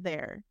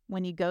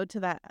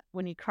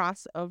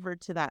cross over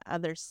to that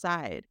other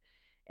side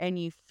and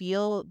you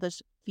feel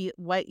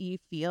what you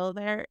feel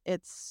there,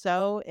 it's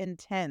so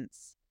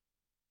intense.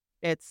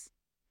 It's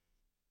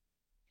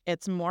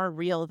it's more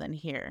real than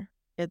here.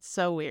 It's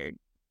so weird.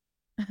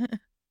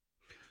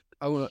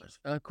 I want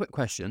a quick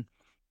question.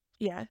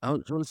 Yeah. I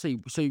want to see.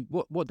 So,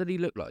 what did he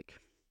look like?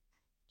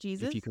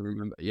 If you Jesus. can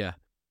remember, yeah.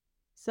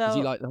 Is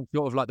he So like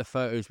sort of like the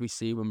photos we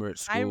see when we're at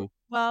I school?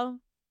 well,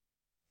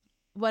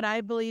 what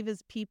I believe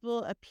is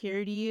people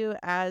appear to you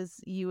as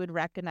you would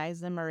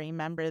recognize them or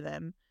remember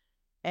them.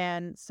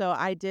 And so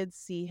I did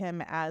see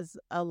him as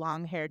a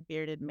long-haired,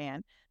 bearded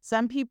man.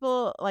 Some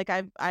people, like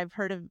I've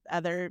heard of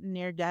other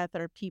near death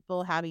or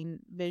people having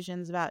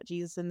visions about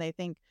Jesus, and they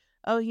think,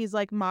 "Oh, he's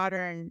like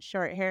modern,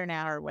 short hair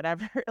now or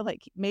whatever."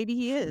 Like maybe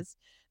he is,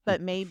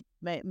 but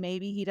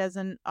maybe he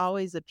doesn't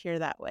always appear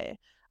that way.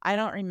 I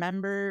don't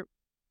remember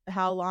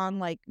how long,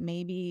 like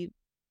maybe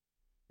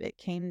it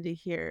came to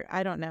here.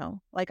 I don't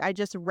know. Like I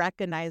just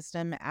recognized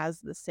him as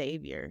the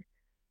savior.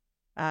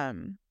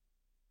 Um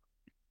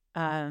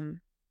um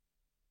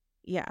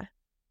yeah.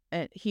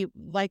 He,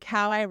 like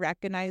how I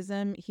recognize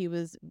him, he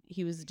was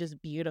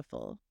just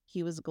beautiful.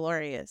 He was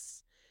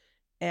glorious.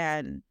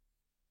 And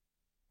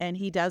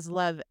he does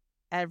love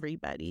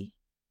everybody,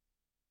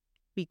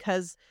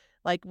 because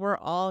like we're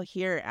all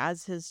here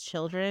as his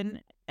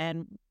children,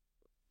 and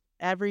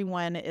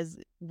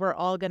we're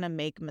all going to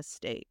make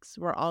mistakes.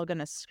 We're all going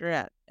to screw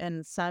up,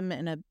 and some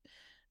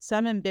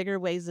in bigger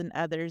ways than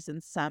others,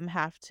 and some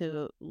have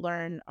to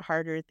learn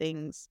harder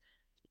things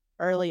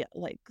early.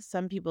 Like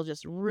some people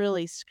just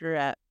really screw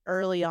up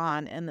early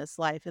on in this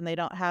life, and they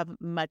don't have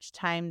much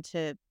time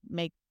to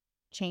make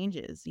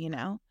changes,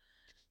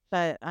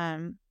 but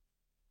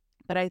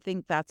I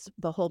think that's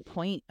the whole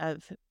point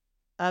of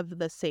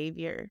the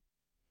savior,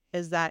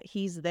 is that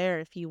he's there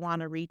if you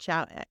want to reach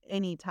out at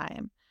any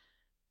time,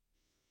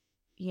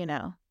 you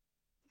know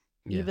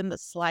Yeah, even the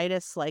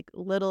slightest like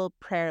little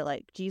prayer,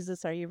 like,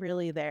 Jesus, are you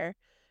really there?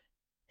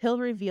 He'll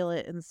reveal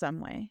it in some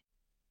way.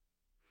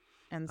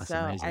 And that's so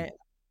amazing.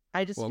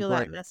 I just What a feel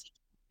that great, message.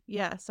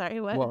 Yeah, sorry,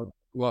 what?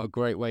 what a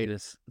great way to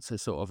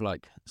sort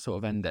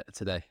of end it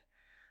today.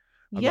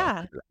 But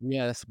Yeah,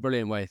 yeah, that's a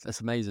brilliant way.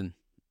 That's amazing.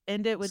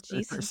 end it with It's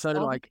Jesus so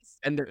like always.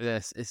 end it with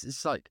this.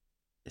 It's like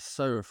it's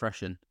so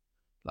refreshing.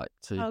 Like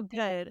to, Oh,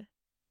 good.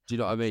 do you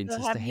know what I mean? So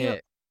Just to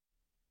hear.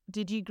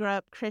 did you grow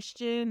up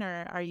Christian,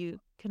 or are you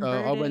I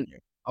converted? went Or?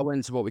 I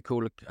went to what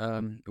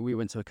we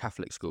went to a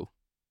Catholic school.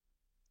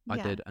 I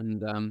Yeah. did,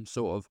 and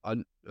sort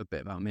of a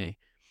bit about me.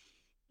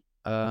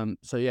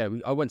 So yeah,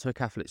 I went to a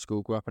Catholic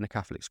school, grew up in a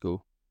Catholic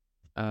school,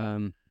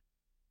 um,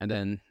 and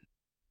then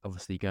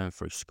obviously going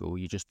through school,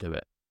 you just do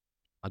it.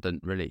 I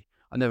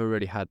never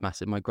really had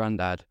massive. My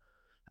granddad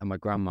and my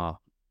grandma,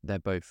 they're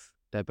both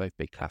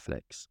big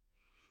Catholics,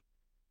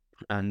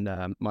 and do you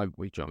know what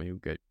I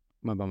mean?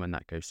 My mum and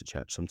that goes to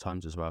church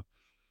sometimes as well,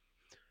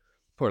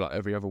 probably like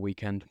every other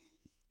weekend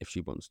if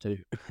she wants to.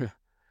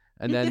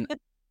 And then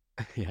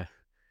yeah,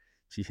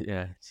 she's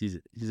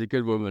a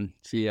good woman.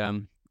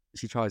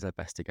 She tries her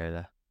best to go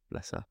there,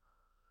 bless her.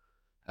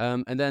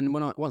 And then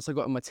once I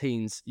got in my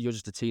teens, you're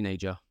just a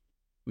teenager.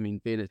 I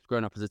mean,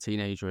 growing up as a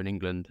teenager in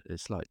England,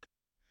 it's like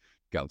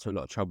get up to a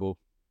lot of trouble,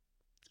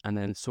 and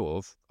then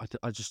sort of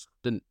I just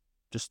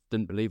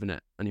didn't believe in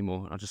it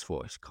anymore. I just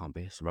thought it can't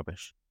be. It's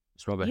rubbish.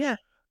 It's Yeah. rubbish.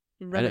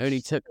 And it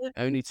Rubbish.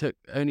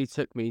 only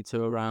took me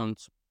to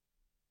around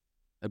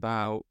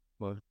about,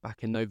 well,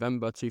 back in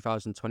November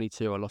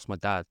 2022, I lost my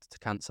dad to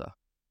cancer,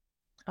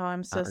 Oh,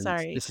 I'm so and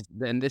sorry.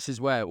 this is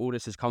where all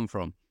this has come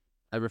from.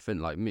 Everything,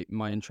 like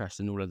my interest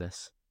in all of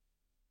this.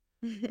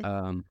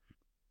 Um,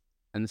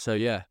 and so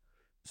yeah,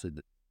 so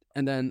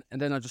and then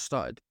I just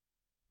started.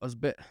 I was a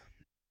bit.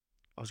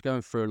 I was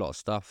going through a lot of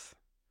stuff.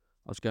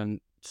 I was going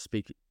to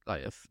speak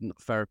like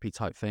therapy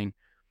type thing,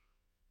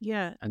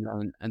 Yeah.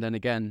 and then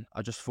again,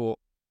 I just thought.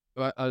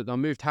 I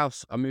moved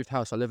house. I moved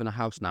house. I live in a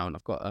house now, and I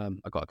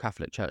got a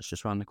Catholic church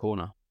just around the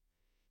corner.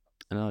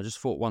 And I just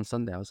thought one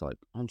Sunday I was like,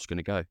 I'm just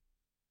gonna go,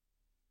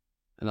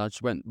 and I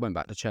just went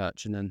back to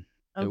church, and then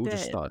it Oh, all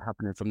just good. started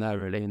happening from there,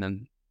 really. And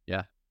then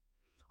yeah,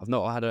 I've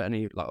not had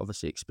any, like,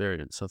 obviously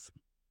experience of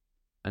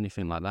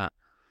anything like that,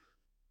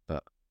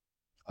 but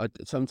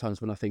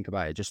sometimes when I think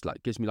about it, it just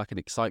like gives me like an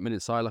excitement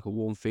inside, like a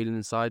warm feeling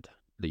inside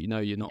that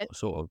you're not It,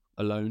 sort of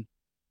alone.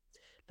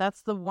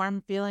 that's the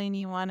warm feeling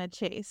you want to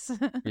chase.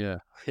 Yeah,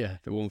 yeah,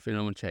 the warm feeling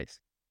I want to chase.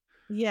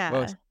 Well,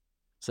 Yeah.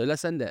 so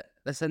let's end it.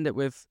 Let's end it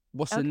with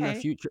what's in the Okay.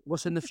 future.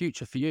 What's in the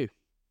future for you?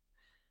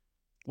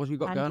 What have you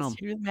got I'm going just on?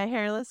 here with my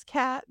hairless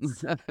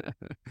cats.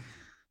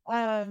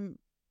 Um,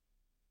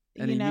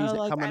 Any music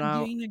like coming I'm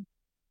out? doing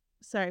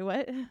sorry,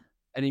 what?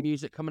 Any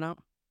music coming out?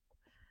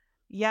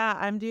 Yeah,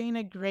 I'm doing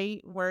a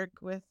great work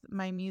with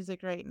my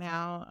music right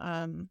now.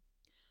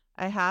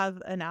 I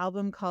have an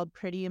album called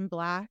Pretty in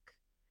Black.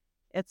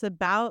 It's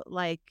about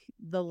like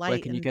the Where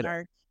light can you and get it?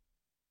 dark.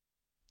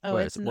 Oh,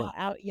 Where is it's it? What? not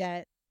out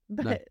yet,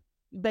 No.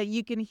 but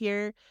you can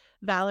hear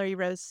Valerie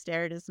Rose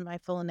Sterrett is my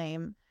full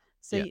name.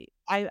 So Yeah.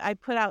 I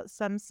put out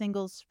some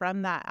singles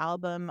from that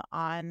album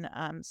on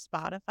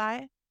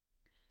Spotify,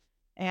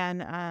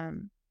 and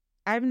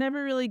I've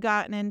never really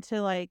gotten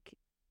into like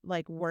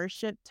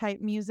worship type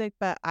music,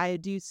 but I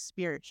do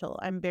spiritual.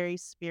 I'm very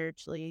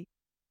spiritually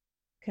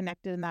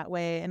connected in that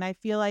way, and I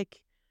feel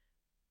like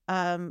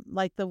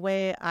the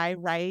way I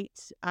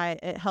write, I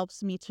it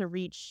helps me to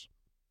reach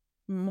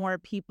more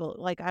people.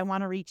 Like I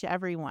want to reach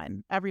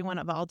everyone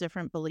of all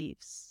different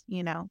beliefs,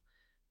 Yeah.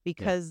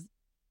 because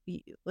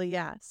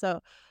yeah. So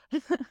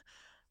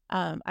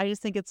I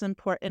just think it's an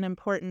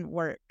important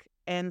work.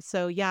 And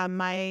so yeah,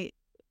 my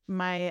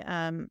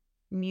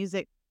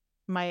music,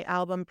 my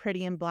album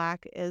Pretty in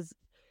Black is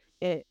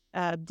it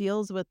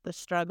deals with the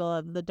struggle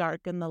of the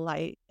dark and the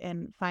light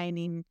and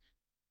finding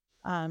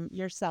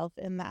yourself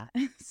in that.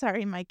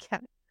 Sorry, my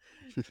cat.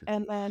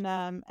 And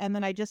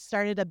then I just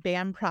started a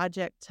band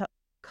project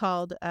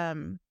called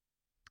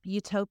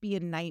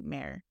Utopian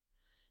Nightmare.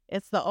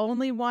 It's the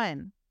only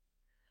one.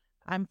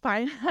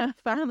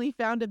 Finally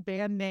found a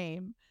band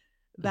name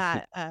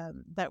that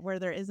where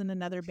there isn't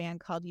another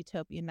band called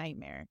Utopian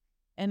Nightmare.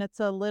 And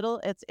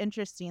it's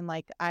interesting.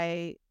 Like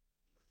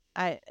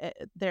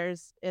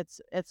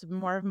it's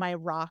more of my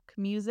rock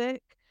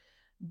music,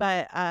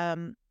 but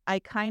I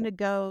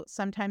kind of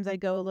sometimes I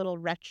go a little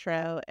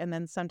retro, and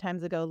then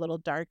sometimes I go a little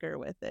darker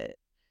with it.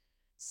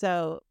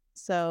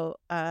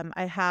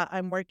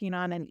 I'm working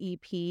on an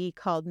EP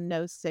called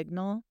No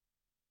Signal,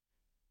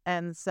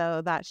 and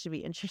so that should be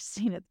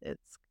interesting.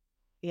 It's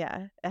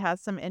yeah, it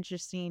has some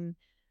interesting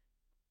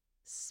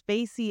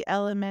spacey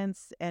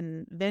elements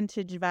and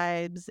vintage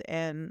vibes,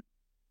 and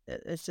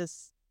it's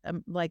just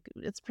like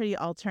it's pretty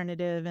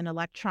alternative and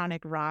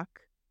electronic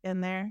rock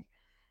in there.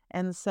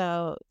 And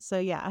so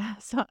yeah,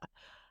 so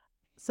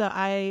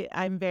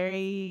I'm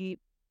very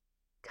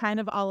kind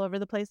of all over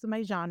the place with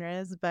my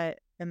genres,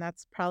 and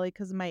that's probably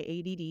because of my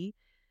ADD.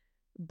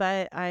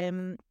 But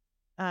um,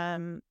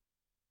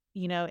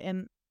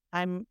 and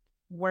I'm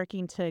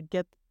working to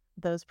get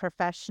those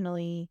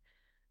professionally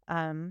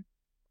um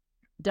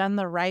done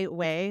the right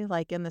way,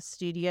 like in the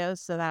studio,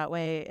 so that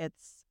way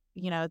it's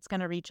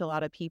going to reach a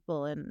lot of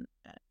people. And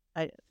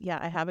I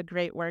have a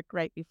great work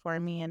right before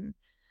me, and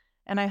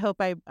I hope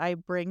I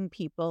bring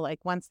people,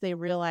 like, once they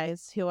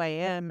realize who I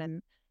am,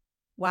 and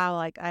wow,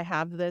 like I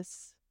have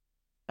this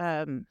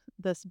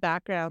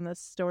background, this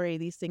story,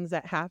 these things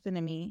that happen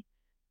to me,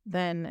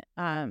 then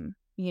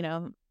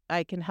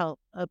I can help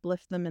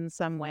uplift them in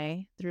some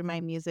way through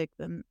my music.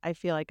 Then I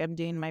feel like I'm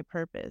doing my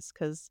purpose,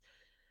 because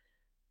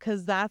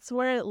 'cause that's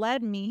where it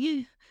led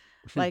me.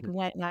 Like,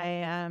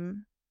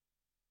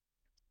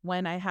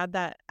 when I had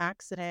that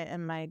accident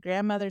and my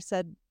grandmother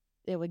said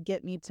it would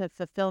get me to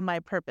fulfill my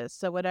purpose.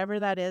 So whatever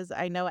that is,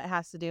 I know it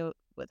has to do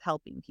with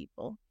helping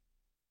people.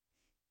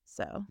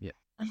 So Yeah.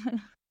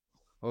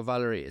 Well,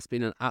 Valerie, it's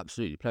been an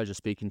absolute pleasure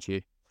speaking to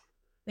you.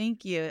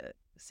 thank you.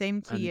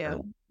 Same to And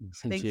you.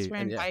 same to Thanks you. for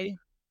And yeah, inviting.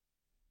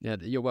 yeah,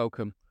 you're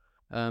welcome.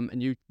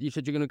 And you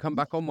said you're going to come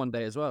back on one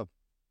day as well.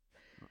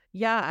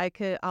 Yeah,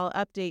 I'll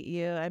update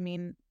you. I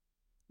mean,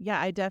 yeah,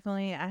 I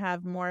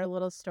have more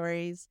little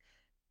stories.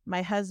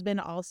 My husband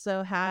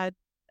also had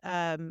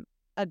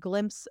a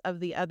glimpse of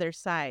the other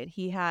side.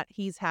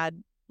 He's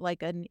had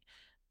like an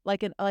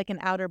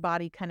outer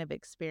body kind of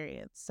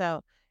experience.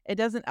 So it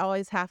doesn't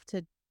always have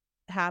to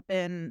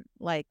happen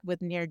like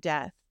with near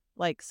death.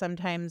 Like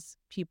sometimes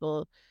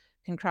people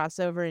can cross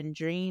over in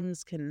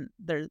dreams, can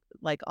there's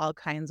like all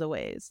kinds of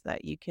ways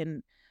that you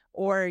can,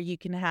 or you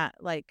can have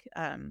like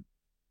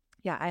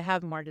yeah, I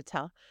have more to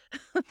tell.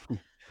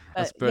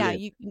 That's But yeah,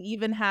 brilliant. you can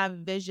even have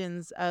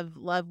visions of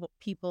loved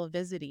people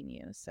visiting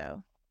you.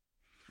 So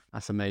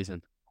That's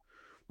amazing.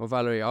 Well,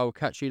 Valerie, I'll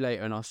catch you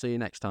later and I'll see you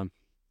next time.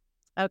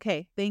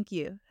 okay, thank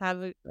you.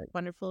 Have a Right.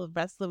 wonderful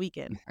rest of the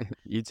weekend.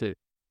 You too.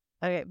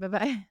 Okay, bye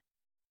bye.